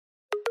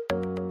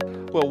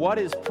Well, what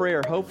is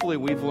prayer? Hopefully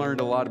we've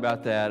learned a lot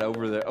about that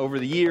over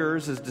the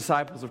years as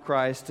disciples of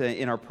Christ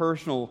in our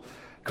personal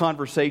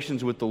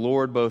conversations with the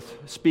Lord,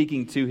 both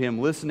speaking to Him,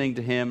 listening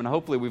to Him, and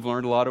hopefully we've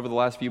learned a lot over the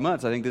last few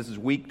months. I think this is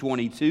week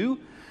 22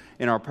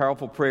 in our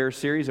Powerful Prayer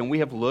series, and we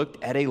have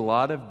looked at a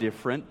lot of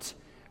different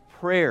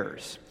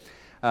prayers.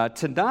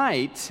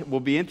 Tonight will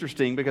be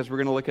interesting because we're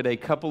going to look at a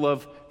couple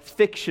of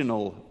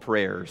fictional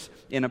prayers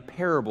in a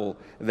parable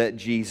that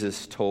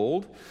Jesus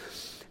told.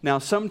 Now,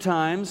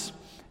 sometimes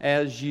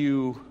as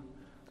you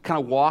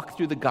kind of walk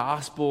through the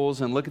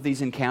Gospels and look at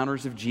these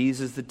encounters of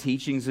Jesus, the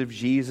teachings of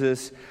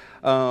Jesus,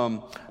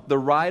 the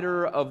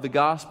writer of the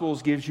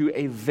Gospels gives you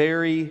a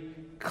very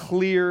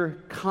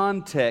clear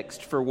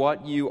context for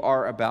what you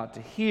are about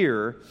to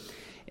hear.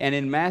 And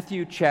in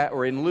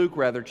Luke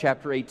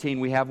chapter 18,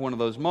 we have one of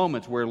those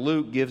moments where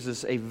Luke gives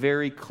us a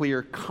very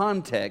clear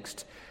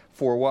context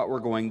for what we're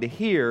going to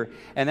hear,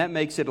 and that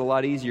makes it a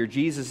lot easier.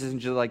 Jesus isn't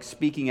just like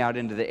speaking out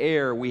into the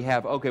air. We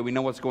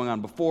know what's going on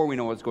before, we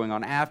know what's going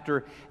on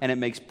after, and it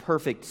makes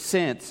perfect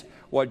sense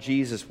what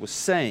Jesus was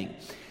saying.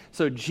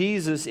 So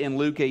Jesus in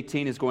Luke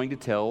 18 is going to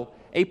tell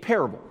a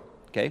parable,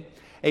 okay?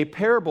 A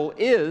parable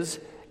is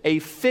a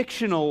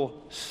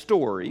fictional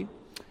story.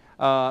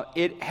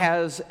 It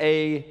has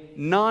a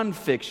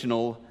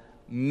non-fictional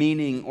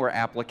meaning or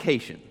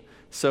application.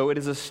 So it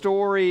is a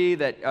story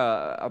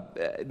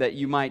that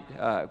you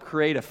might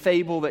create, a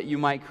fable that you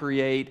might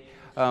create,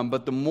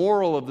 but the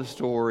moral of the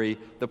story,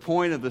 the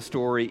point of the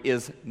story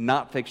is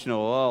not fictional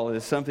at all. It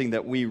is something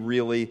that we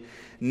really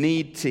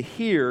need to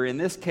hear. In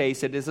this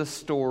case, it is a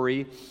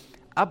story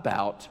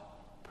about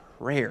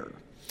prayer.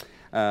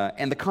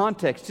 And the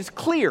context is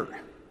clear.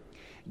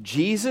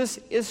 Jesus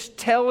is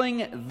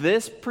telling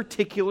this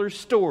particular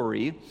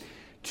story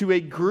to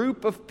a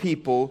group of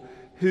people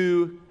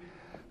who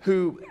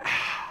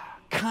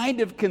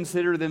kind of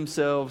consider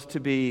themselves to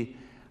be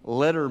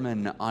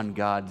lettermen on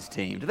God's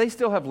team. Do they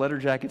still have letter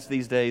jackets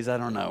these days? I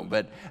don't know.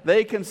 But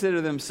they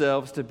consider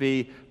themselves to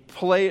be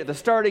the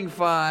starting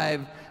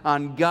five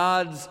on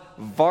God's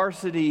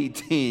varsity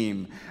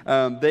team.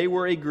 They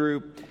were a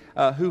group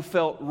who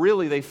felt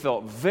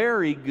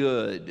very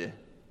good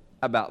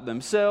about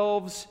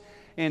themselves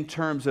in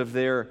terms of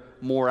their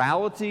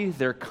morality,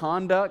 their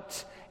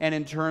conduct, and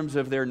in terms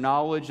of their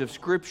knowledge of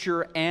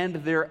Scripture and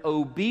their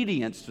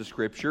obedience to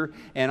Scripture.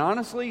 And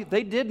honestly,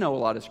 they did know a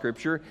lot of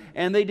Scripture,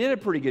 and they did a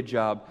pretty good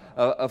job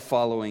of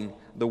following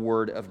the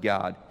Word of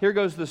God. Here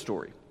goes the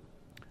story.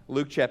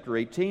 Luke chapter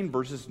 18,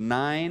 verses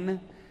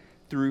 9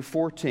 through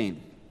 14.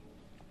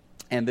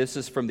 And this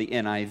is from the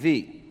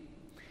NIV.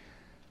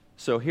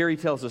 So here he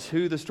tells us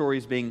who the story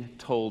is being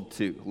told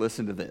to.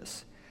 Listen to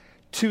this.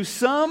 To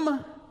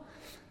some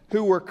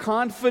who were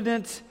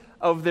confident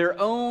of their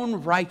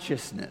own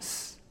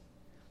righteousness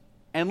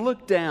and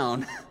looked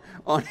down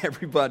on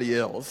everybody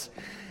else,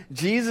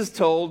 Jesus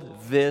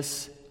told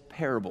this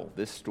parable,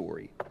 this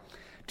story.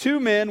 Two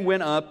men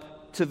went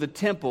up to the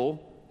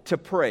temple to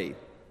pray.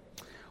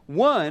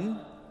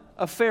 One,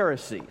 a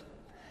Pharisee,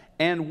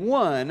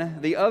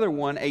 and the other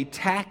one, a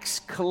tax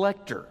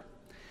collector.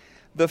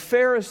 The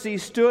Pharisee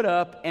stood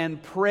up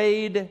and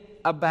prayed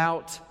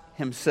about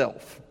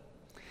himself.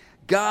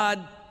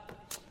 God,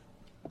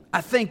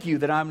 I thank you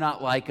that I'm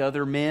not like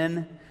other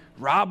men,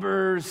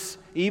 robbers,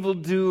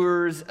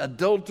 evildoers,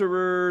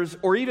 adulterers,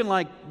 or even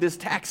like this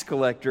tax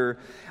collector.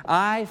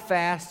 I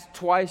fast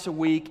twice a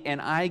week and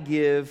I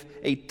give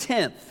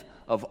 1/10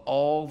 of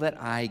all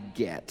that I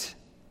get.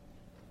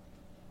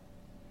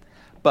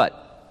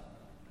 But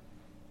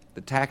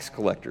the tax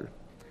collector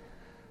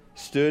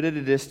stood at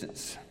a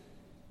distance,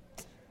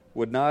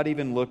 would not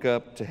even look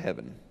up to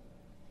heaven,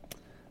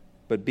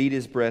 but beat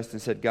his breast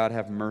and said, God,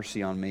 have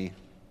mercy on me,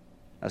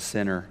 a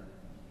sinner.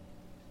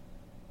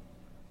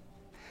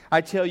 I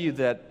tell you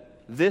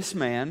that this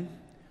man,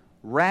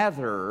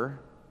 rather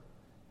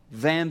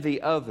than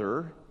the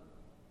other,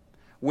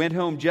 went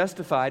home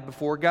justified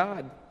before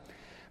God.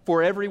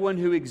 For everyone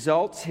who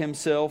exalts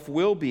himself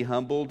will be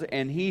humbled,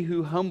 and he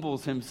who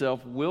humbles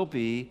himself will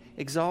be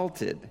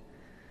exalted.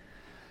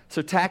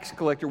 So tax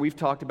collector, we've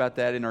talked about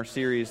that in our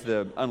series,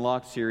 the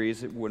Unlocked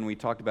series, when we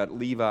talked about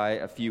Levi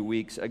a few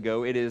weeks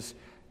ago. It is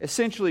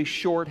essentially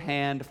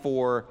shorthand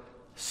for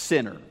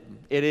sinner.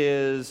 It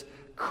is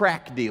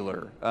crack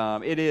dealer.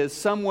 It is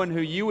someone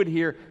who you would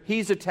hear,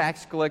 he's a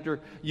tax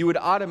collector. You would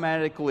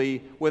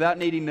automatically, without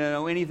needing to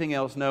know anything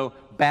else, know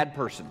bad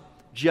person.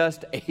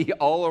 Just a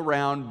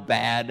all-around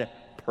bad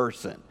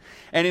person.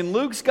 And in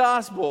Luke's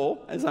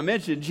gospel, as I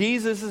mentioned,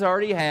 Jesus has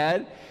already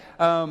had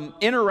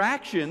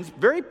interactions,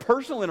 very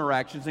personal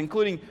interactions,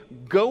 including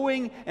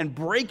going and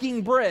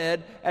breaking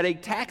bread at a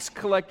tax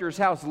collector's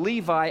house,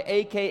 Levi,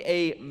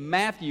 a.k.a.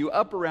 Matthew,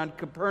 up around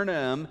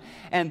Capernaum.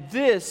 And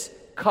this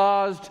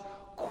caused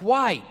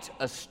quite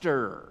a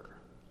stir.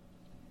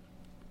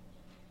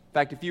 In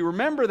fact, if you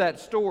remember that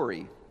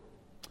story,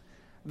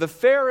 the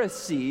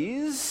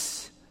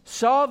Pharisees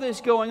saw this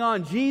going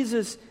on.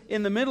 Jesus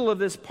in the middle of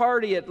this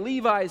party at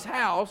Levi's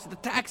house, the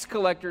tax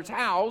collector's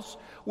house,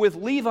 with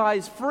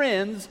Levi's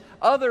friends,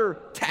 other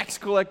tax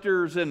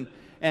collectors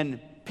and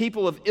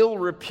people of ill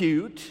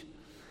repute.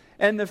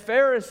 And the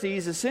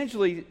Pharisees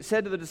essentially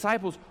said to the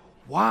disciples,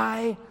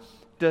 why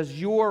does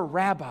your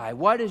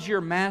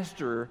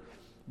master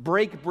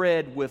break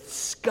bread with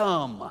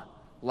scum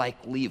like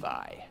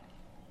Levi?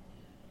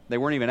 They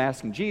weren't even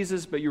asking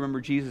Jesus, but you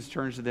remember Jesus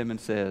turns to them and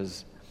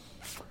says,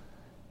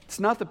 it's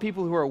not the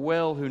people who are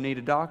well who need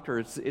a doctor,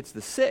 it's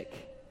the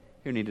sick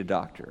who need a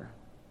doctor.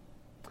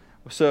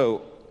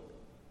 So,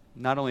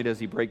 not only does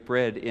he break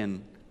bread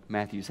in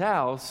Matthew's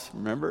house,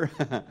 remember,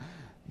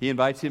 he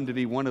invites him to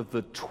be one of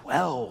the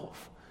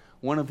 12,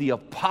 one of the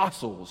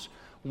apostles,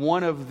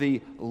 one of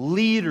the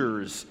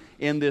leaders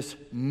in this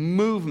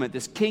movement,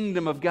 this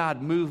kingdom of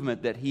God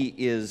movement that he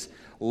is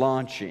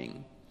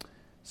launching.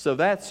 So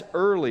that's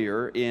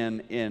earlier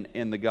in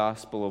the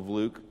Gospel of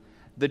Luke.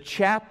 The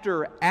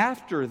chapter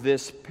after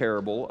this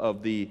parable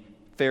of the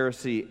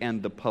Pharisee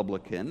and the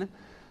publican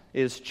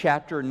is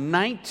chapter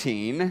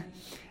 19,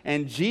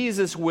 and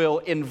Jesus will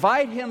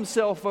invite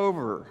himself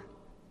over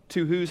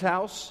to whose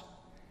house?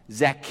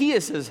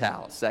 Zacchaeus'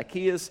 house.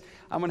 Zacchaeus,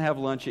 I'm going to have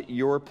lunch at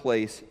your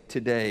place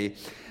today.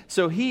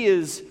 So he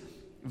is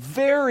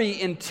very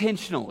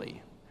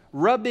intentionally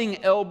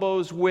rubbing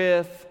elbows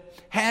with,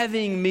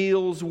 having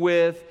meals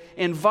with,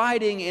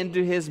 inviting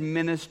into his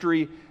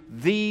ministry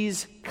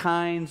these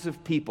kinds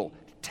of people,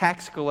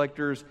 tax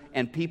collectors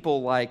and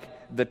people like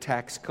the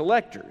tax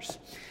collectors.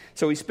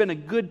 So he spent a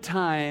good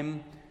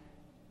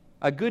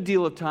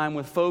deal of time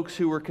with folks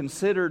who were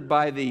considered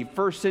by the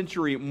first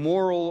century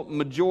moral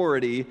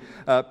majority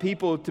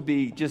people to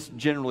be just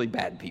generally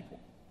bad people.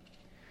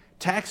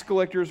 Tax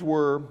collectors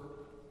were,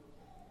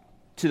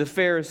 to the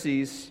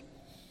Pharisees,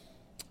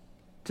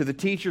 to the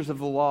teachers of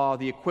the law,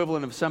 the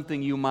equivalent of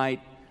something you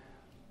might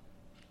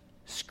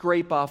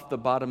scrape off the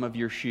bottom of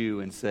your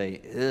shoe and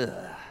say,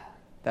 ugh.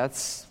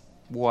 That's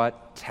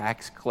what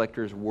tax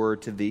collectors were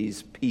to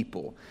these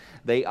people.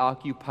 They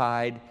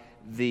occupied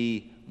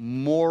the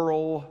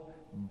moral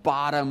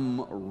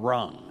bottom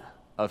rung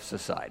of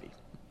society.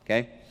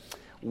 Okay?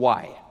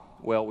 Why?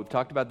 Well, we've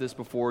talked about this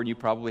before, and you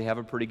probably have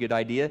a pretty good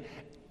idea.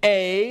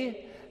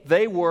 A,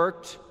 they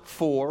worked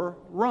for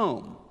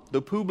Rome.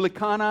 The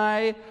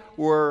publicani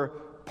were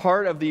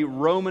part of the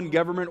Roman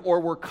government or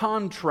were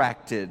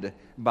contracted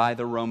by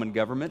the Roman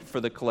government for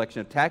the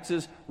collection of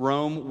taxes.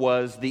 Rome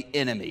was the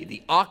enemy,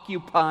 the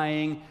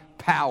occupying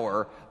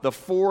power, the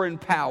foreign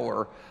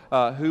power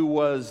who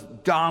was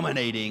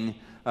dominating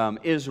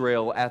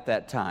Israel at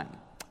that time.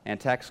 And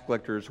tax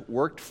collectors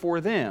worked for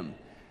them.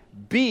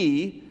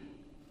 B,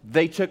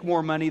 they took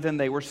more money than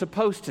they were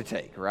supposed to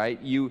take,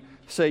 right? You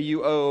say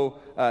you owe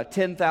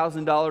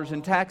 $10,000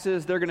 in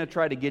taxes, they're going to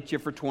try to get you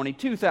for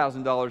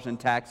 $22,000 in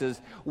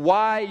taxes.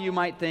 Why, you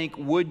might think,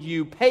 would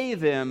you pay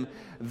them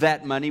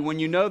that money? When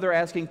you know they're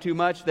asking too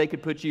much, they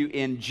could put you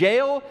in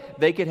jail.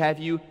 They could have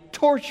you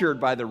tortured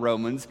by the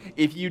Romans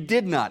if you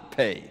did not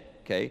pay.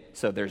 Okay,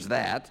 so there's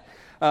that.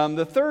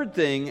 The third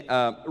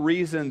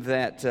reason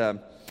that,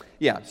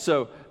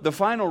 so the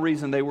final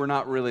reason they were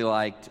not really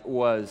liked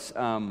was,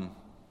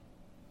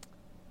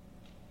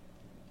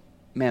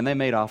 they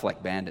made off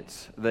like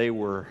bandits. They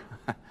were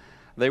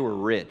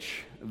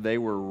rich. They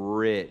were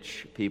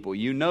rich people.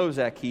 You know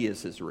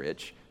Zacchaeus is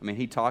rich. I mean,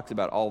 he talks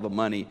about all the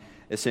money,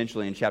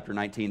 essentially, in chapter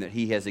 19 that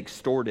he has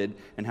extorted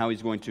and how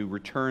he's going to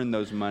return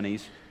those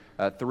monies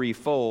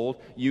threefold.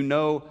 You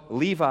know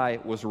Levi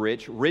was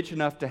rich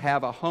enough to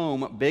have a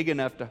home big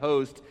enough to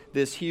host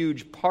this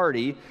huge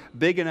party,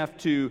 big enough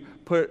to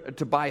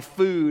buy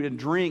food and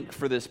drink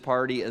for this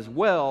party as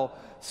well.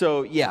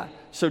 So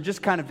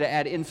just kind of to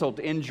add insult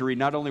to injury,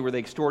 not only were they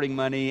extorting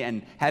money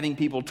and having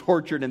people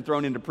tortured and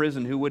thrown into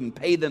prison who wouldn't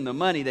pay them the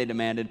money they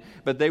demanded,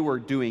 but they were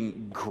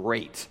doing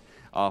great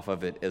off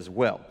of it as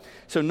well.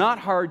 So not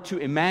hard to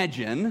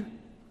imagine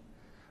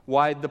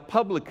why the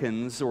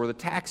publicans or the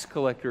tax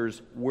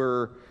collectors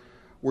were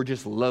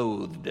just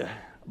loathed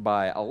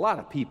by a lot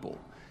of people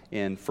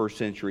in first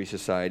century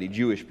society,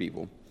 Jewish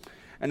people.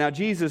 And now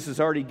Jesus has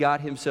already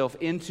got himself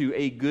into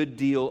a good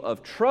deal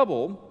of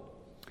trouble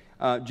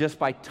just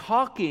by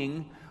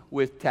talking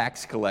with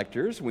tax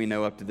collectors, we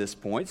know up to this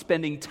point,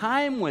 spending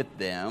time with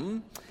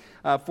them.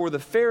 For the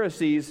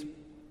Pharisees,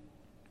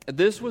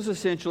 this was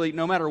essentially,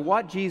 no matter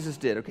what Jesus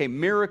did, okay,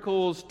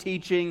 miracles,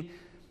 teaching,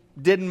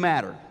 didn't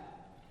matter.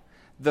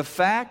 The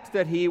fact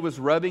that he was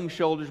rubbing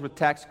shoulders with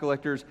tax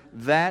collectors,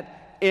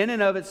 that in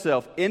and of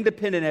itself,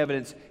 independent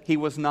evidence, he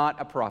was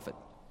not a prophet.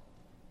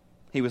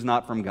 He was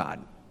not from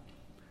God.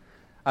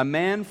 A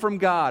man from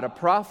God, a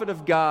prophet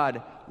of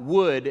God,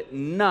 would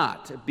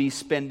not be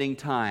spending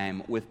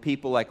time with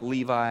people like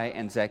Levi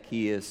and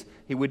Zacchaeus.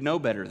 He would know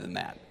better than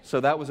that.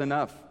 So that was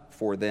enough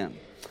for them.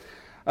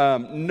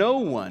 No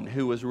one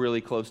who was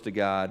really close to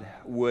God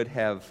would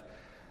have,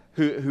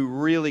 who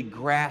really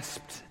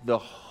grasped the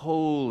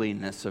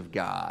holiness of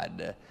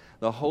God,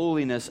 the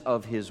holiness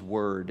of His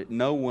Word.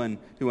 No one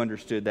who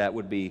understood that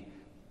would be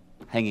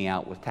hanging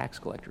out with tax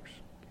collectors.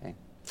 Okay?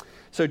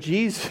 So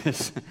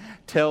Jesus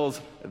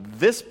tells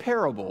this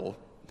parable,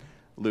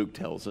 Luke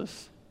tells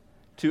us,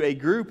 to a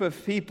group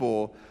of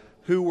people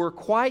who were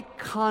quite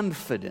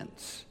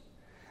confident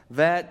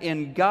that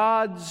in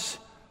God's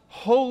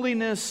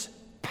holiness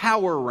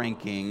power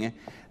ranking,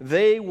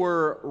 they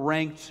were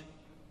ranked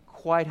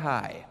quite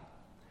high.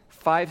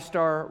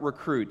 5-star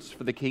recruits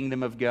for the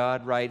kingdom of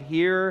God right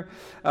here.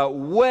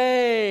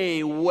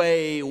 Way,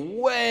 way,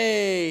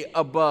 way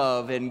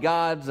above, in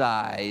God's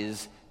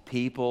eyes,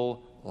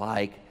 people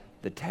like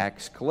the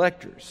tax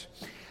collectors.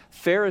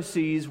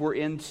 Pharisees were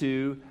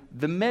into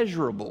the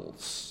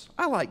measurables.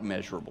 I like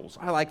measurables.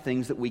 I like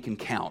things that we can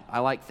count. I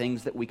like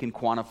things that we can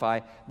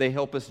quantify. They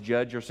help us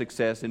judge our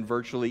success in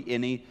virtually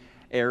any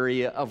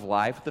area of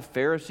life. The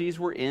Pharisees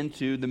were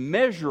into the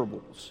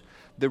measurables,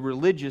 the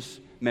religious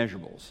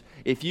measurables.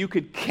 If you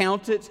could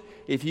count it,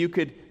 if you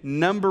could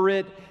number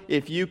it,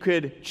 if you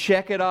could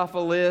check it off a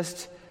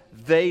list,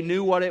 they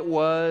knew what it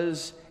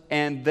was,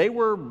 and they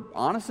were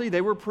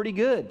pretty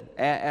good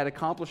at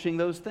accomplishing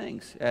those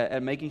things,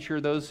 at making sure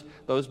those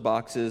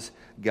boxes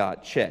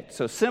got checked.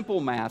 So simple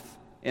math,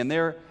 in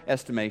their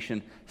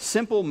estimation,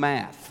 simple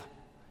math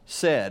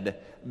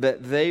said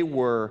that they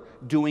were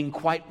doing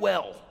quite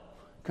well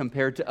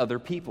compared to other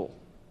people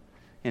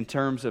in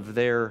terms of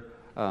their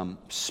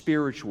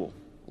spiritual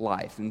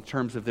life, in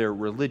terms of their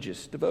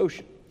religious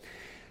devotion.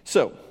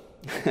 So,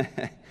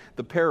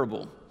 the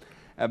parable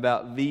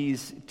about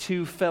these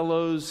two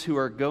fellows who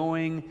are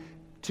going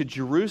to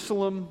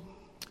Jerusalem,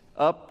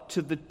 up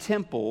to the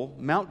temple,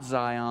 Mount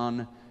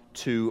Zion,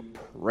 to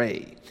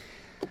pray.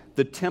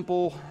 The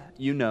temple,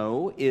 you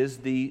know, is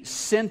the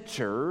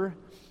center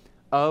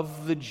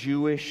of the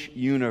Jewish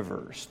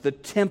universe. The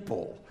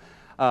temple.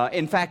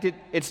 In fact,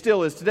 it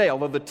still is today.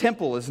 Although the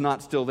temple is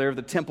not still there,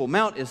 the Temple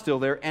Mount is still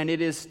there, and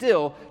it is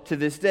still, to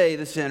this day,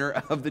 the center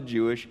of the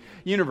Jewish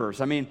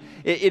universe. I mean,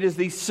 it is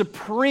the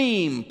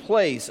supreme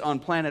place on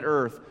planet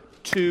Earth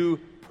to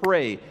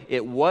pray.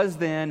 It was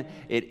then,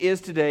 it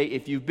is today.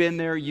 If you've been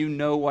there, you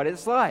know what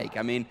it's like.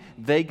 I mean,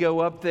 they go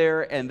up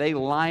there and they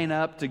line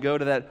up to go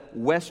to that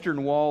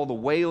western wall, the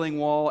Wailing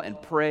Wall, and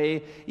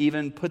pray,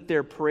 even put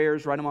their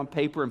prayers, write them on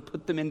paper, and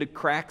put them into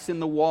cracks in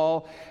the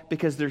wall,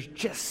 because there's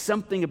just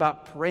something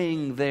about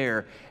praying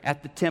there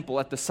at the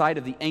temple, at the site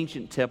of the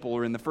ancient temple,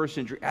 or in the first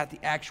century, at the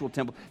actual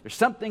temple. There's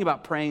something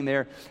about praying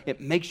there. It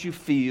makes you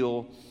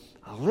feel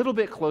a little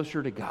bit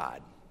closer to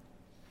God.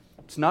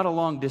 It's not a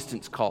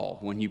long-distance call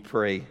when you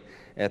pray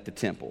at the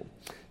temple.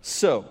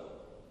 So,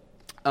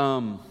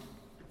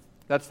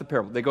 that's the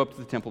parable. They go up to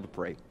the temple to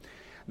pray.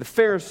 The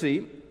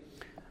Pharisee,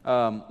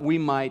 we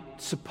might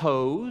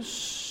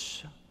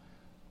suppose,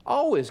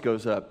 always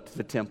goes up to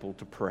the temple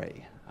to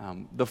pray.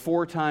 The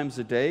 4 times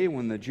a day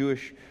when the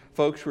Jewish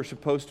folks were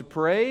supposed to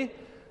pray,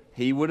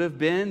 he would have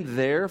been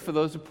there for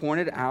those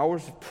appointed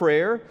hours of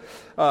prayer,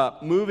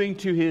 moving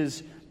to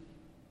his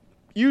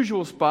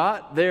usual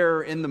spot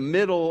there in the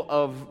middle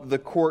of the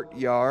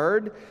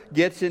courtyard,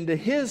 gets into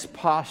his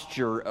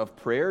posture of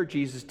prayer.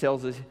 Jesus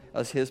tells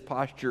us his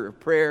posture of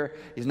prayer.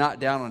 He's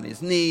not down on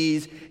his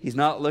knees. He's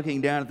not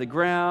looking down at the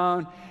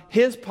ground.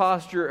 His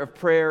posture of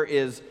prayer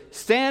is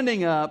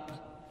standing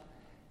up,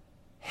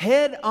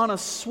 head on a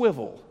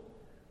swivel,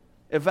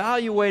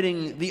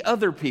 evaluating the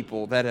other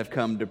people that have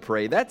come to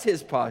pray. That's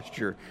his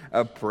posture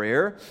of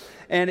prayer.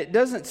 And it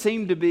doesn't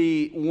seem to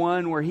be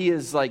one where he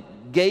is like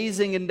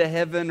gazing into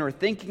heaven or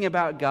thinking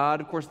about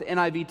God. Of course, the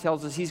NIV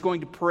tells us he's going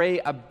to pray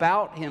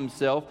about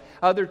himself.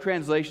 Other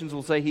translations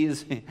will say he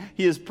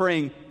is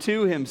praying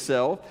to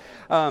himself.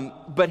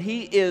 But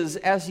he is,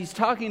 as he's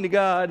talking to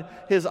God,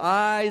 his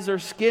eyes are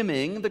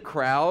skimming the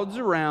crowds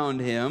around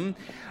him,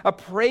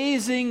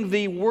 appraising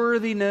the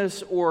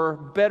worthiness, or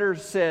better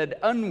said,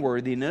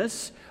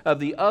 unworthiness of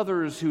the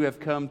others who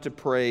have come to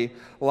pray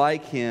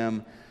like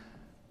him,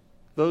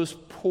 those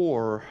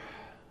poor,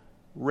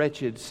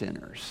 wretched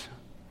sinners.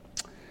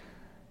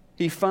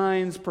 He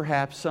finds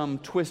perhaps some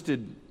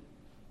twisted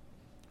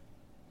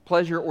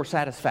pleasure or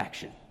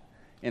satisfaction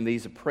in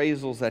these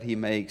appraisals that he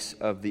makes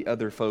of the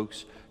other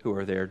folks who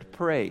are there to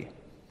pray.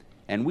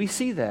 And we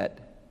see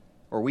that,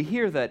 or we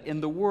hear that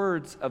in the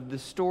words of the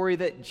story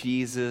that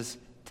Jesus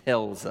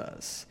tells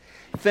us.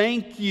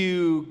 Thank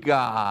you,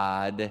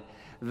 God,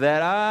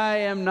 that I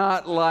am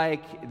not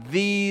like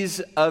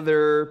these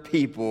other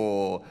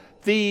people,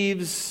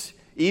 thieves,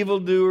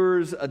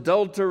 evildoers,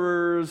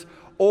 adulterers,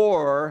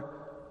 or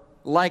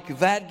like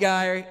that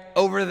guy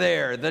over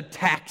there, the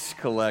tax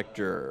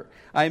collector.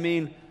 I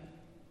mean,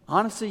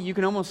 honestly, you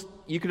can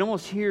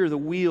almost hear the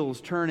wheels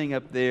turning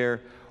up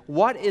there.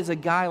 What is a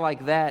guy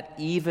like that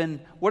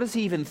what does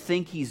he even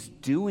think he's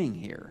doing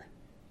here?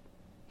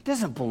 He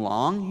doesn't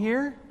belong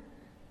here.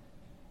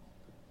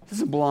 He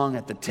doesn't belong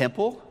at the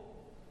temple.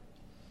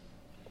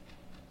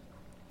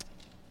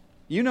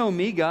 You know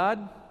me,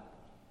 God.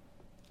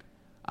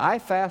 I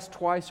fast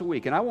twice a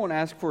week, and I won't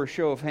ask for a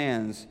show of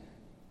hands,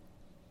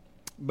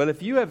 but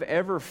if you have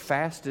ever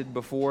fasted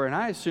before, and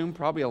I assume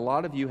probably a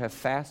lot of you have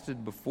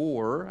fasted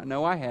before, I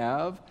know I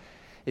have.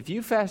 If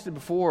you fasted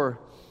before,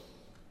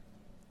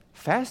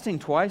 fasting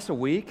twice a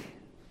week,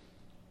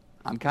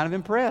 I'm kind of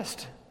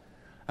impressed.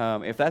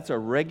 If that's a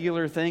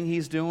regular thing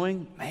he's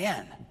doing,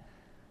 man,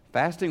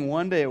 Fasting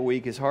one day a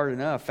week is hard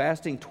enough.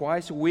 Fasting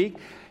twice a week,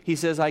 he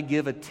says, I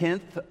give a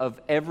tenth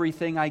of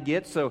everything I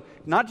get. So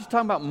not just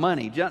talking about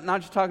money,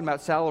 not just talking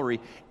about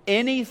salary.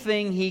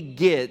 Anything he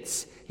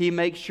gets, he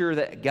makes sure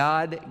that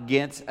God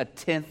gets a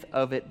tenth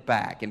of it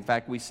back. In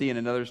fact, we see in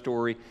another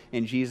story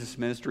in Jesus'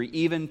 ministry,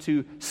 even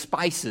to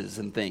spices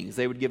and things,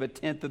 they would give a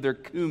tenth of their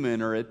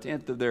cumin or a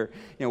tenth of their,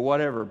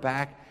 whatever,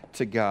 back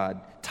to God.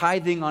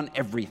 Tithing on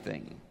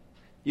everything.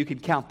 You can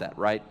count that,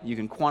 right? You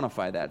can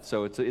quantify that.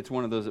 So it's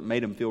one of those that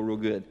made him feel real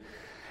good.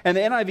 And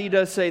the NIV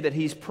does say that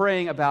he's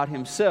praying about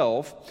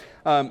himself.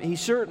 He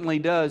certainly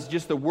does.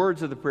 Just the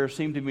words of the prayer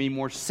seem to be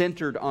more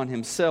centered on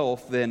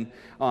himself than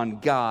on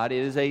God.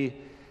 It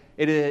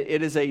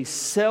is a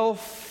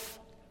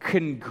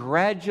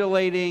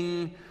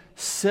self-congratulating,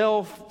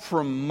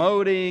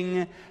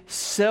 self-promoting,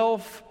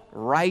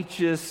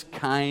 self-righteous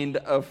kind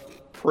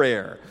of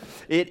prayer.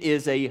 It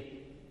is a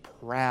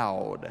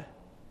proud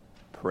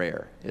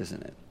prayer,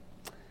 isn't it?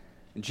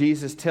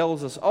 Jesus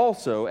tells us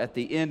also at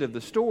the end of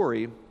the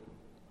story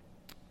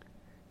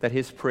that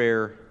his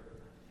prayer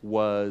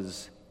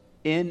was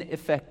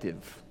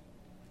ineffective.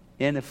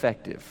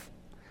 Ineffective.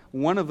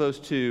 One of those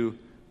two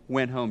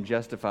went home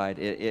justified.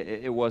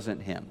 It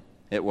wasn't him.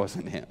 It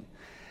wasn't him.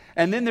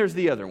 And then there's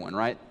the other one,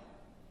 right?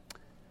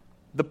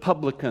 The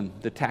publican,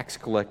 the tax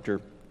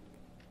collector.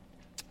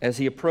 As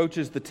he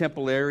approaches the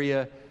temple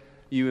area,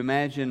 you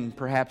imagine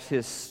perhaps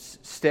his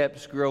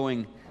steps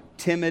growing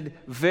timid,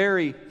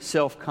 very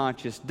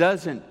self-conscious,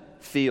 doesn't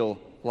feel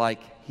like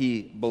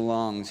he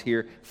belongs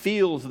here,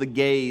 feels the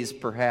gaze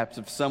perhaps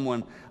of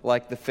someone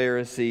like the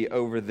Pharisee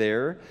over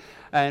there,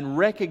 and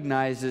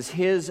recognizes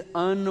his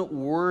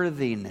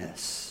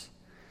unworthiness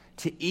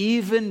to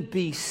even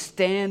be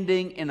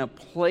standing in a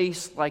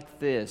place like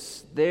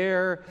this,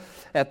 there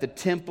at the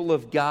temple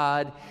of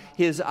God.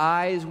 His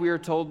eyes, we are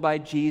told by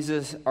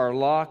Jesus, are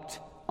locked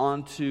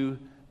onto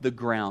the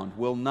ground,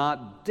 will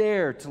not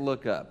dare to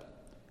look up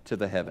to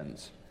the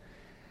heavens.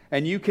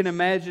 And you can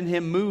imagine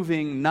him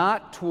moving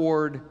not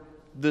toward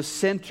the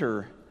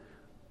center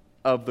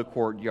of the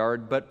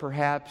courtyard, but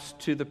perhaps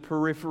to the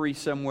periphery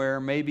somewhere,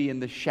 maybe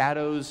in the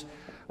shadows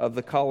of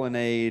the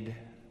colonnade,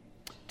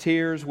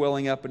 tears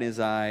welling up in his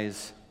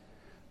eyes,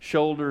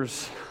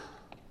 shoulders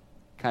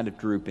kind of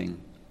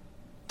drooping.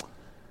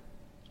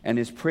 And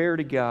his prayer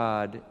to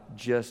God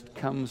just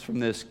comes from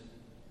this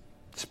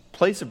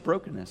place of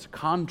brokenness,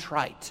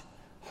 contrite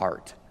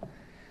heart.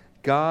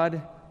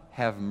 God,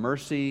 have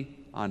mercy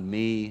on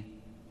me,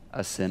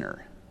 a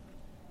sinner.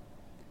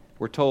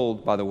 We're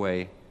told, by the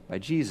way, by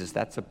Jesus,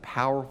 that's a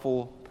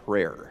powerful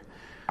prayer.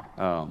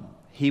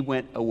 He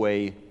went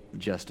away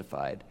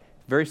justified.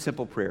 Very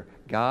simple prayer.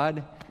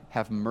 God,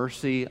 have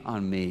mercy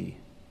on me,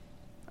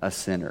 a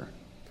sinner.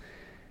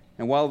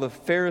 And while the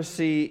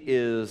Pharisee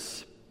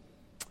is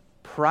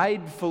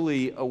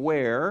pridefully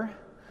aware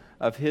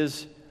of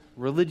his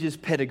religious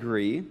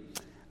pedigree,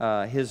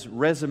 his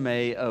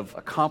resume of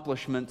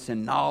accomplishments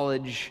and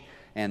knowledge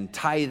and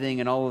tithing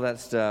and all of that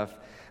stuff,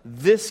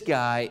 this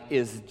guy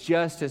is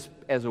just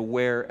as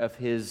aware of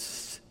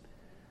his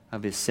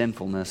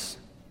sinfulness.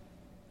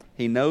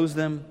 He knows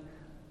them.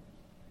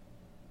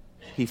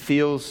 He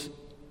feels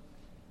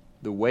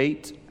the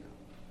weight.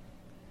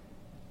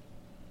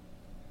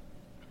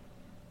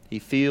 He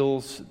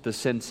feels the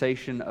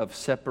sensation of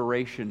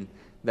separation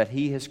that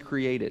he has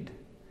created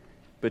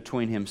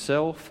between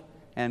himself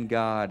and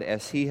God,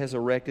 as he has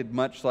erected,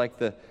 much like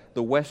the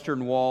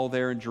Western Wall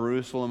there in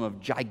Jerusalem of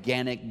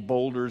gigantic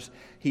boulders.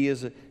 He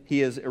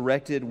has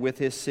erected with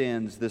his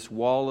sins this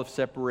wall of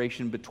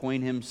separation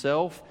between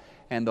himself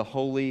and the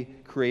holy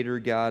Creator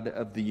God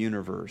of the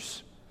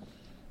universe.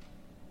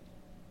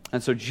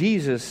 And so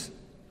Jesus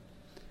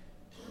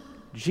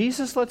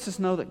lets us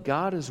know that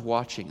God is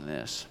watching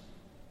this.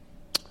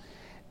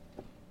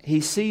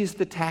 He sees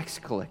the tax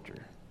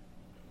collector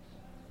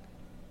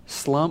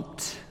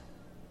slumped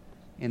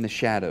in the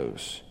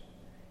shadows,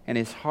 and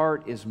his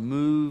heart is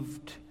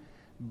moved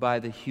by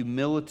the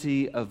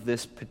humility of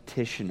this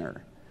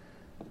petitioner,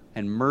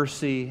 and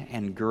mercy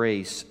and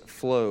grace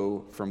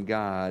flow from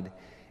God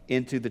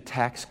into the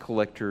tax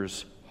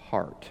collector's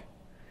heart.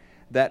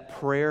 That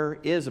prayer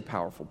is a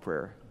powerful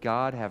prayer.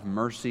 God, have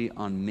mercy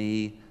on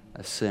me,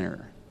 a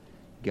sinner.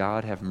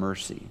 God, have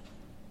mercy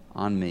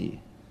on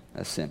me,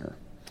 a sinner.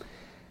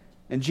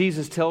 And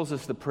Jesus tells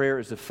us the prayer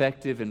is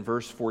effective in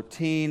verse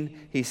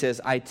 14. He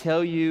says, I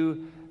tell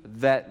you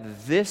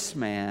that this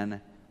man,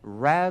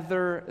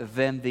 rather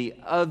than the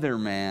other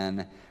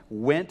man,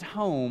 went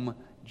home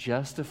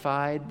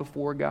justified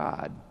before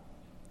God.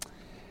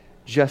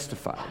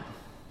 Justified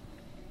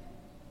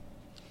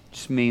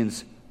just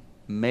means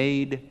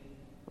made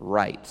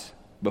right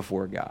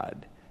before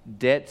God.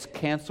 Debts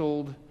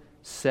canceled,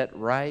 set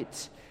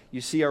right.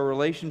 You see, our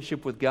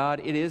relationship with God,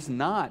 it is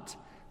not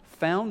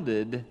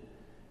founded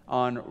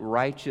on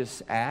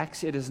righteous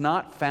acts. It is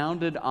not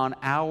founded on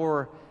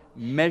our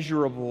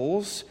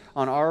measurables,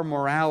 on our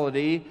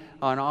morality,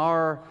 on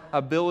our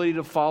ability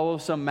to follow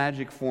some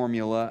magic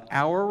formula.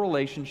 Our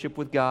relationship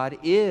with God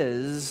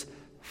is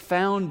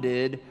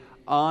founded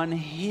on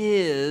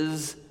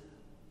His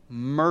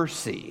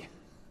mercy.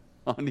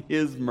 On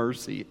His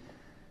mercy.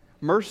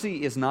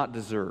 Mercy is not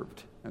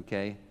deserved,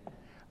 okay?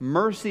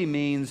 Mercy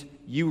means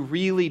you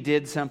really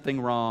did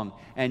something wrong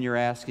and you're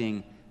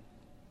asking,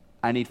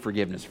 I need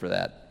forgiveness for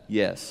that.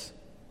 Yes.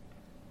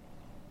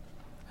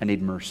 I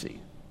need mercy.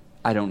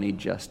 I don't need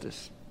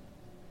justice.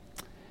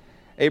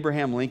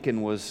 Abraham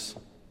Lincoln was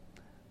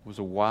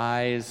a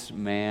wise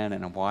man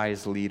and a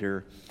wise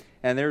leader.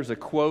 And there's a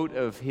quote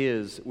of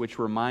his which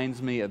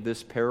reminds me of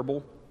this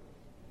parable.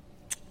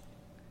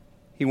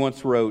 He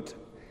once wrote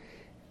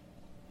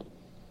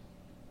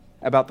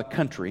about the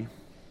country,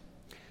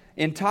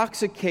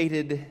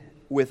 intoxicated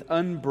with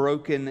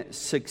unbroken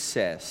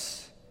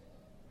success,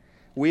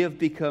 we have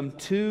become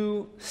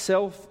too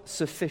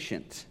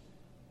self-sufficient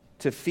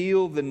to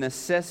feel the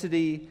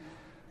necessity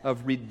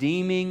of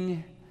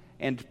redeeming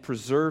and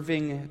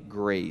preserving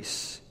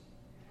grace,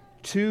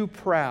 too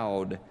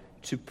proud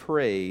to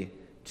pray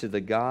to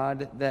the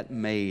God that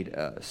made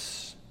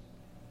us.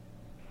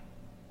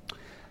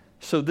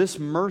 So this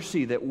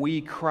mercy that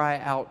we cry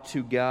out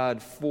to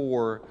God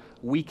for,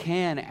 we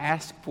can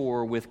ask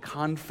for with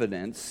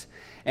confidence.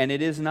 And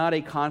it is not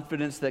a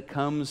confidence that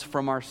comes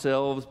from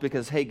ourselves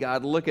because, hey,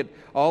 God, look at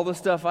all the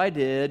stuff I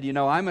did. You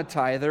know, I'm a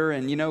tither.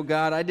 And, you know,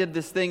 God, I did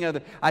this thing.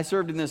 I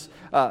served in this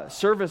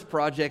service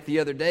project the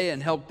other day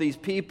and helped these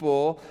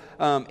people.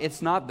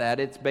 It's not that.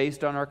 It's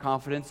based on our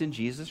confidence in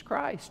Jesus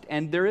Christ.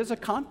 And there is a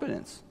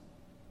confidence.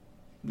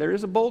 There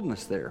is a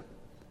boldness there.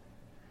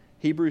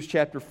 Hebrews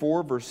chapter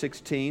 4, verse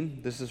 16.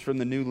 This is from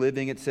the New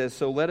Living. It says,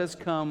 so let us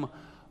come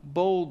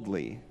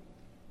boldly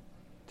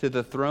to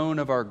the throne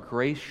of our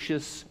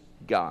gracious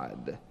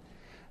God.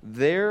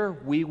 There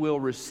we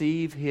will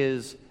receive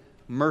His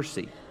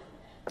mercy,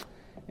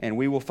 and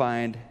we will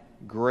find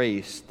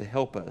grace to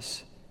help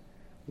us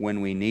when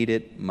we need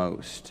it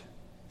most.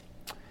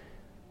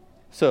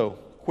 So,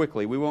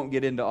 quickly, we won't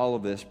get into all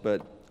of this,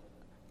 but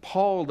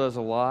Paul does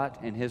a lot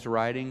in his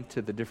writing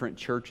to the different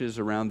churches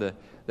around the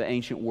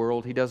ancient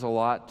world. He does a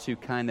lot to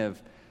kind of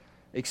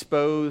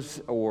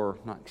expose, or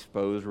not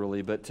expose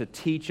really, but to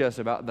teach us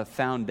about the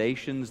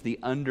foundations, the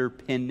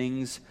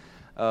underpinnings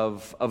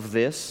of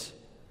this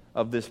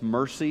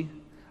mercy,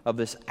 of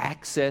this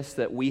access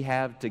that we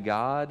have to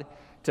God,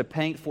 to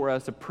paint for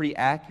us a pretty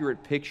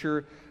accurate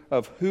picture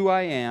of who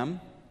I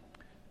am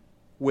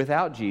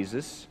without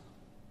Jesus,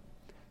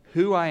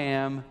 who I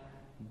am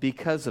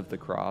because of the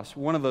cross.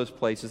 One of those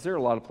places, there are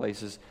a lot of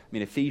places, I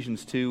mean,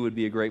 Ephesians 2 would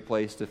be a great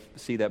place to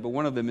see that, but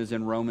one of them is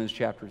in Romans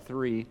chapter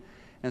 3.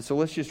 And so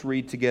let's just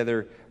read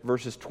together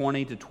verses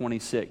 20 to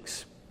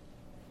 26.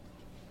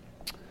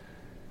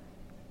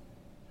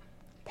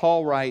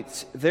 Paul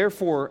writes,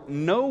 therefore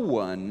no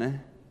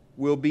one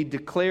will be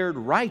declared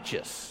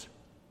righteous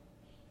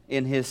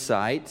in his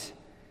sight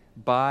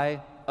by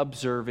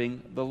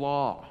observing the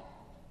law.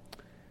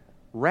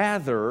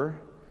 Rather,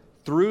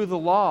 through the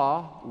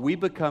law, we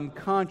become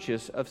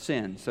conscious of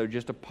sin. So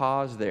just a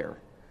pause there.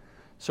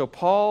 So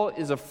Paul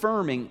is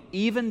affirming,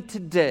 even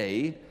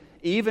today,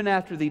 even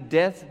after the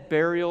death,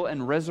 burial,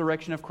 and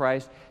resurrection of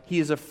Christ, he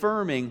is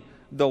affirming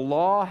the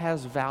law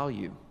has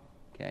value.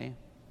 Okay?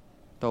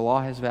 The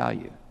law has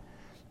value.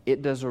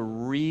 It does a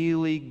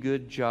really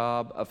good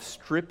job of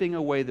stripping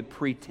away the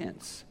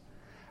pretense,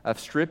 of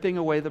stripping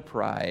away the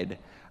pride,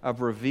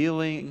 of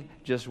revealing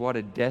just what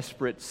a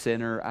desperate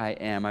sinner I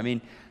am. I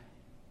mean,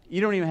 you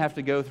don't even have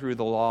to go through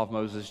the law of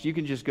Moses. You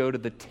can just go to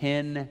the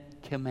 10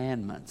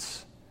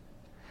 commandments.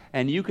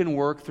 And you can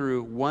work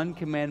through one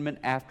commandment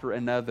after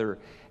another.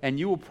 And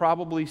you will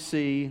probably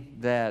see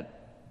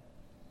that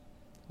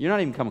you're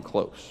not even coming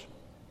close.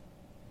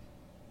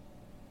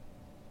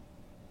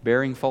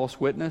 Bearing false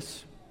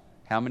witness.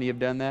 How many have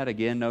done that?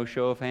 Again, no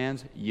show of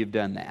hands. You've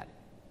done that.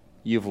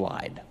 You've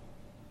lied.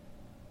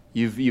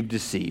 You've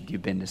deceived.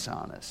 You've been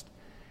dishonest.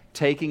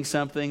 Taking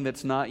something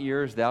that's not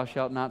yours, thou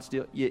shalt not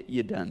steal.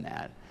 You've done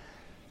that.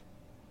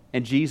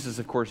 And Jesus,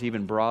 of course,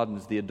 even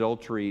broadens the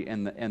adultery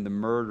and the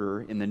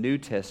murder in the New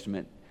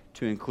Testament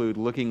to include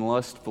looking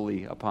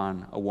lustfully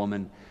upon a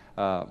woman,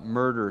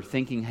 murder,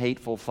 thinking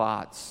hateful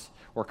thoughts,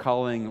 or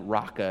calling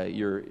Raka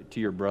to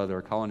your brother,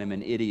 or calling him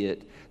an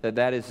idiot.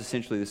 That is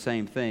essentially the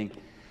same thing.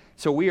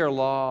 So we are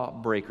law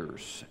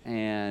breakers,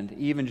 and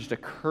even just a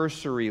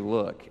cursory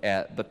look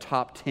at the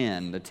top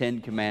 10, the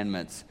 10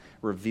 commandments,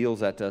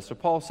 reveals that to us. So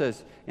Paul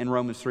says in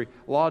Romans 3,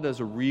 law does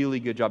a really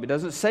good job. It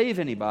doesn't save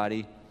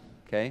anybody,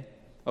 okay?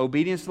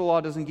 Obedience to the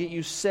law doesn't get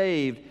you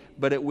saved,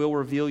 but it will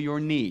reveal your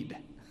need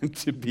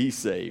to be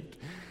saved.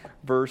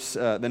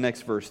 The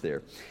next verse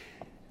there.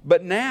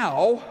 But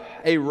now,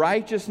 a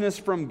righteousness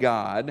from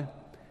God,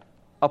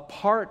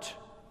 apart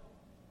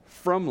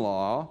from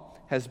law,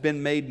 has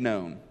been made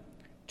known,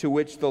 to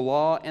which the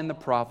law and the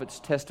prophets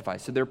testify.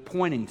 So they're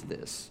pointing to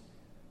this.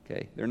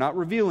 Okay? They're not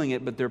revealing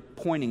it, but they're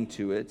pointing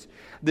to it.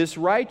 This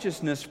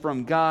righteousness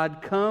from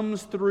God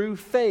comes through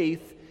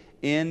faith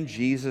in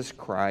Jesus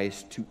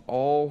Christ to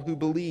all who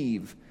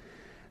believe.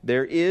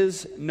 There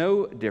is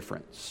no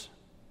difference.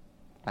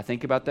 I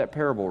think about that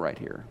parable right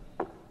here.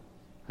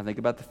 I think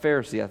about the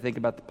Pharisee. I think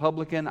about the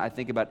publican. I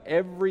think about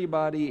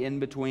everybody in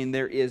between.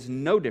 There is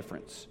no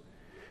difference.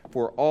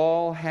 For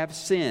all have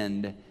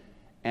sinned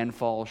and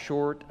fall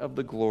short of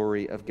the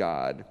glory of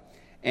God,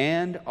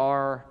 and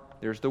are,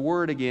 there's the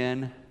word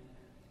again,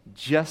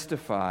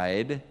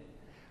 justified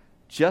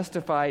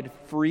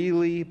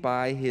freely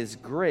by His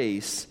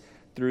grace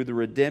through the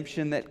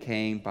redemption that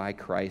came by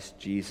Christ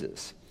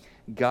Jesus.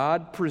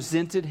 God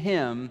presented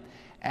Him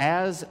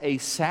as a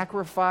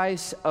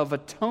sacrifice of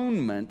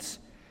atonement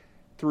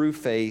through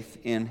faith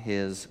in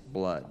His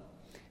blood.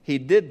 He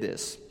did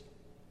this.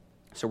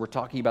 So we're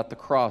talking about the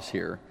cross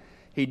here.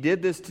 He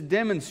did this to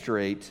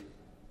demonstrate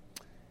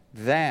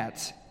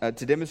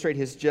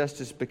His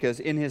justice, because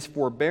in His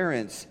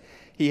forbearance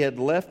He had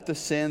left the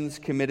sins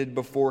committed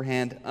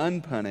beforehand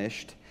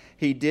unpunished.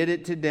 He did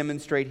it to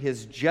demonstrate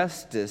His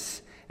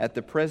justice at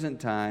the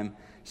present time,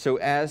 so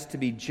as to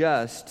be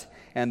just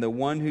and the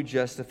one who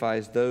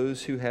justifies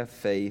those who have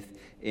faith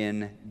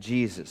in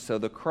Jesus. So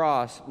the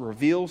cross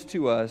reveals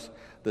to us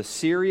the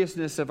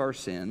seriousness of our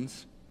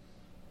sins.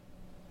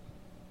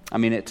 I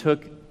mean, it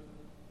took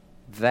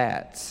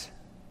that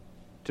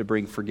to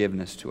bring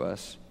forgiveness to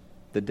us.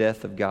 The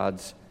death of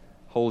God's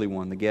Holy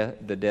One,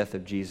 the death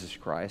of Jesus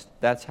Christ.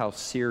 That's how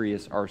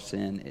serious our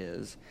sin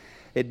is.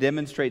 It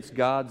demonstrates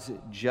God's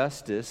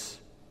justice.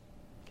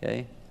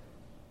 Okay?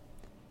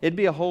 It'd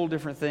be a whole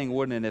different thing,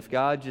 wouldn't it, if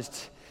God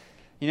just,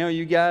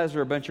 you guys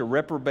are a bunch of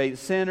reprobate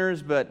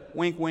sinners, but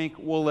wink, wink,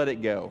 we'll let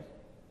it go.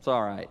 It's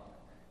all right.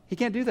 He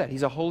can't do that.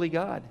 He's a holy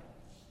God.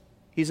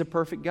 He's a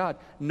perfect God.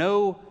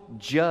 No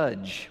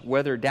judge,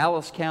 whether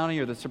Dallas County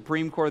or the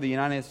Supreme Court of the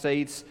United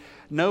States,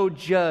 no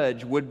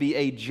judge would be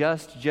a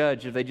just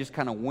judge if they just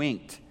kind of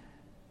winked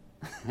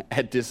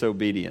at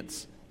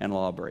disobedience and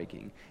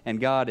law-breaking. And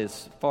God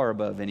is far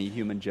above any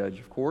human judge,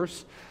 of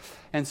course.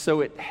 And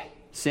so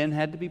sin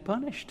had to be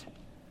punished,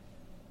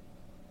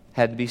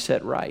 had to be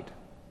set right.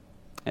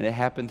 And it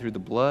happened through the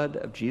blood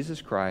of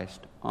Jesus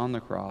Christ on the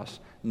cross,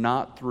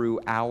 not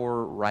through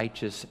our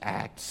righteous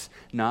acts,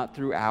 not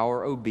through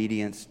our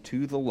obedience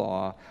to the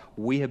law.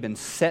 We have been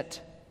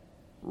set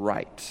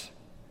right.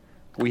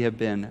 We have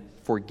been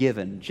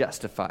forgiven,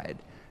 justified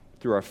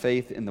through our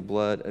faith in the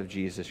blood of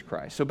Jesus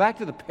Christ. So back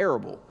to the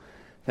parable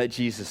that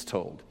Jesus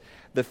told.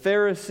 The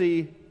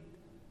Pharisee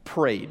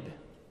prayed.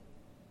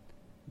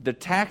 The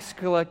tax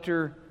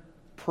collector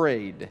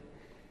prayed.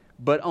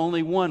 But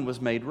only one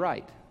was made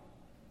right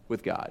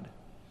with God.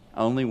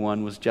 Only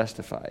one was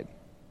justified.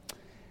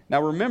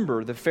 Now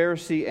remember the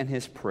Pharisee and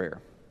his prayer.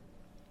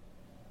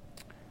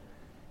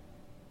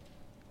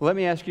 Let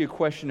me ask you a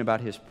question about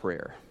his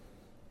prayer.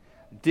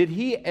 Did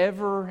he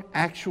ever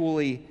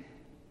actually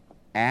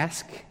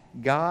ask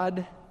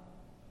God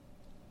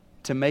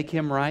to make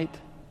him right?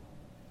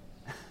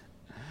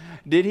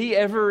 Did he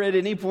ever at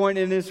any point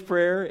in his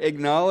prayer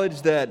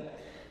acknowledge that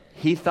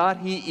he thought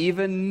he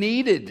even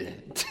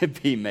needed to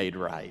be made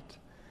right?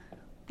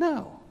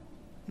 No.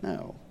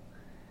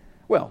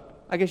 Well,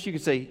 I guess you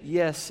could say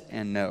yes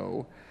and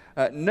no.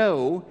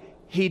 No,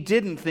 he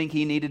didn't think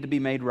he needed to be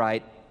made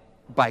right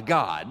by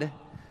God.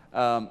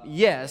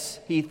 Yes,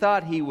 he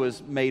thought he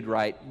was made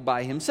right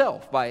by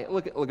himself.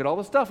 Look at all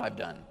the stuff I've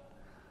done.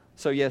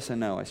 So yes and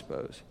no, I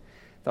suppose.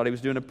 Thought he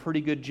was doing a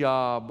pretty good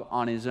job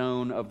on his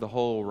own of the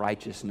whole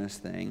righteousness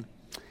thing.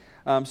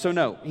 So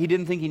no, he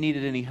didn't think he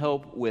needed any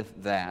help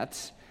with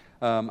that.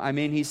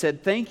 He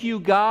said, "Thank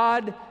you,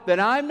 God, that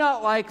I'm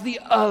not like the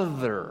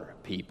other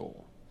people."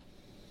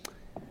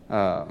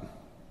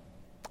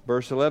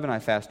 Verse 11, I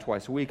fast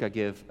twice a week. I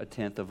give a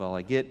tenth of all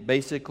I get.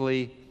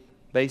 Basically,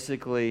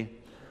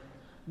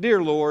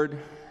 dear Lord,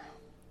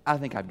 I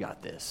think I've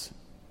got this.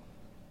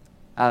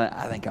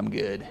 I think I'm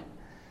good.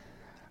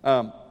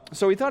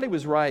 So he thought he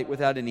was right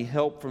without any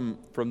help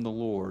from the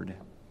Lord.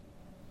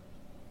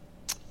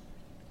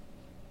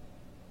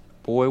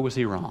 Boy, was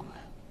he wrong.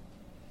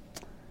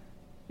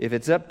 If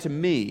it's up to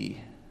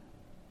me,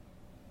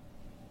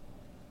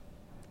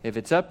 if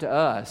it's up to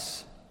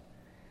us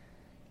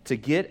to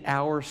get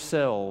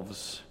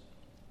ourselves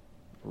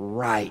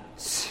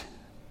right,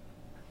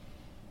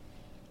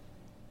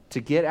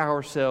 to get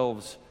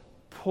ourselves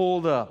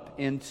pulled up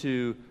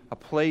into a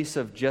place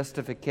of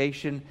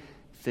justification,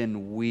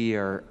 then we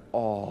are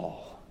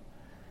all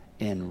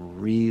in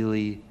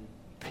really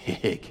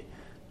big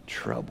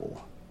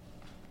trouble.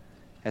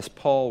 As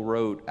Paul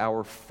wrote,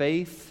 our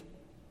faith,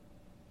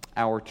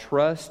 our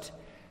trust,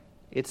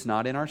 it's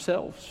not in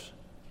ourselves,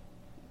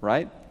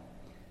 right?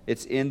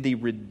 It's in the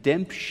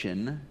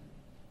redemption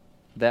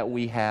that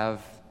we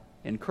have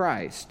in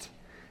Christ.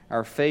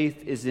 Our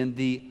faith is in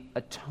the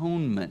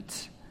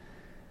atonement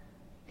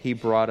He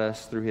brought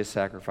us through His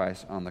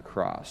sacrifice on the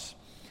cross.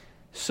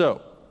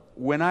 So,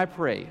 when I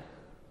pray,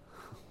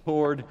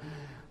 Lord,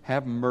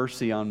 have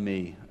mercy on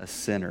me, a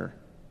sinner,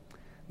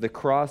 the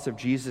cross of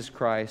Jesus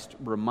Christ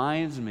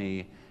reminds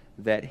me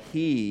that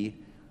He,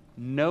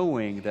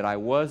 knowing that I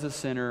was a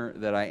sinner,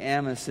 that I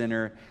am a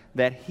sinner,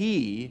 that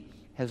He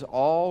has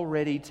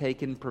already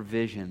taken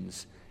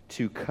provisions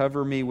to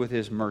cover me with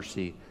His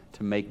mercy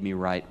to make me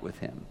right with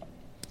Him.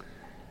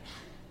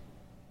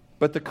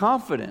 But the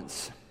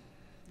confidence,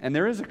 and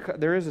there is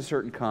a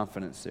certain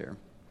confidence there,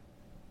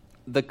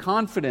 the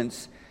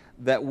confidence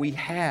that we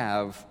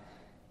have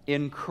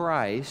in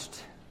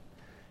Christ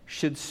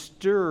should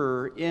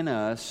stir in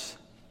us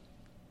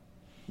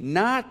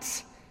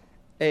not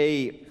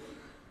a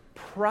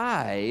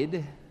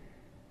pride.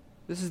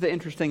 This is the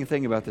interesting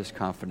thing about this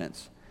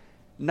confidence.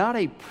 Not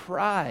a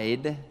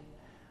pride,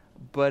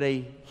 but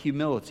a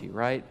humility,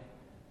 right?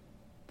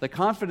 The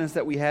confidence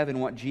that we have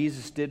in what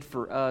Jesus did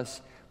for us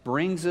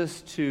brings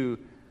us to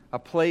a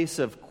place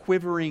of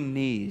quivering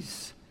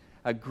knees,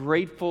 a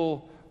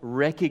grateful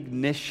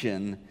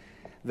recognition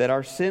that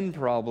our sin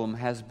problem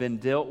has been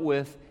dealt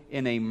with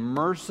in a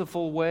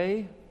merciful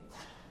way,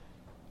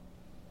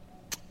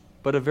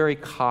 but a very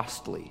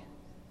costly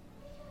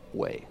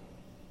way.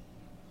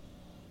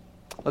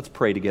 Let's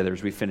pray together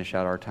as we finish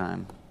out our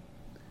time.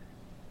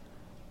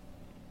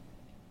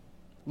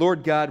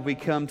 Lord God, we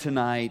come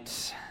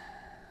tonight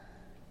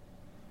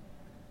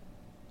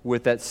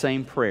with that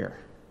same prayer.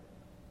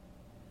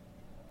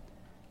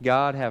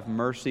 God, have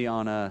mercy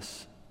on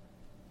us,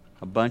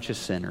 a bunch of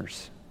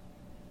sinners.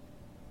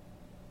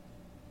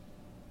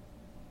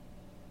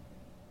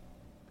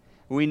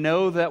 We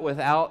know that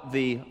without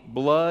the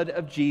blood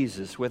of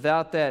Jesus,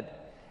 without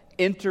that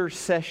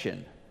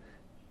intercession,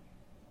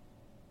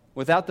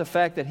 without the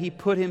fact that He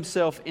put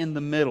Himself in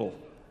the middle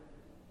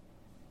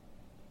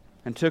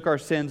and took our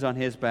sins on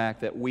His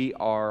back, that we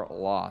are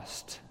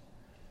lost.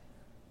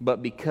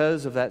 But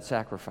because of that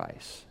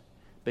sacrifice,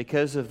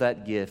 because of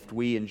that gift,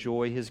 we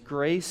enjoy His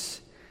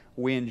grace,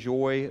 we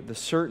enjoy the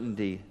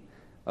certainty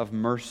of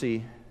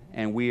mercy,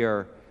 and we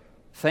are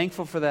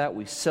thankful for that.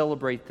 We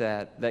celebrate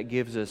that. That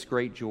gives us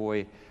great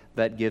joy.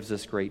 That gives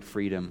us great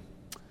freedom.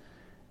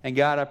 And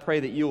God, I pray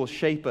that You will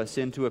shape us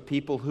into a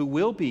people who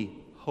will be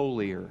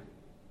holier,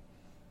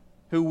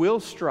 who will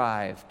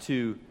strive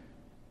to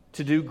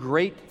do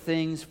great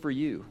things for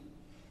You,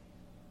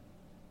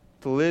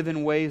 to live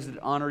in ways that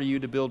honor You,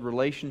 to build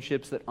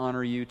relationships that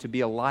honor You, to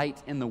be a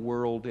light in the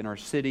world, in our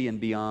city and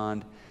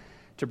beyond,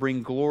 to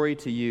bring glory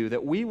to You,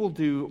 that we will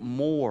do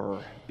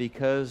more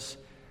because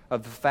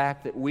of the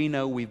fact that we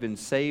know we've been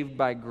saved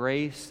by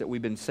grace, that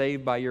we've been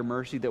saved by Your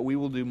mercy, that we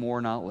will do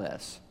more, not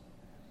less.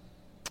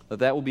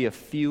 That will be a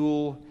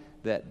fuel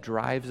that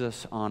drives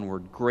us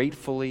onward,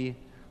 gratefully,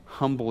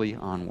 humbly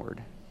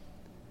onward.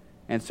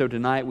 And so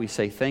tonight we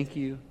say thank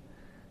You.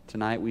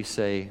 Tonight we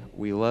say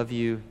we love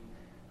You.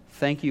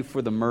 Thank You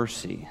for the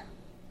mercy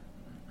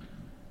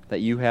that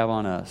You have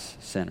on us,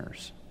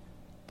 sinners.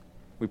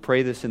 We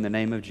pray this in the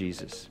name of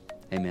Jesus.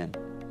 Amen.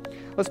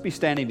 Let's be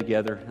standing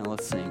together and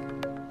let's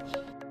sing.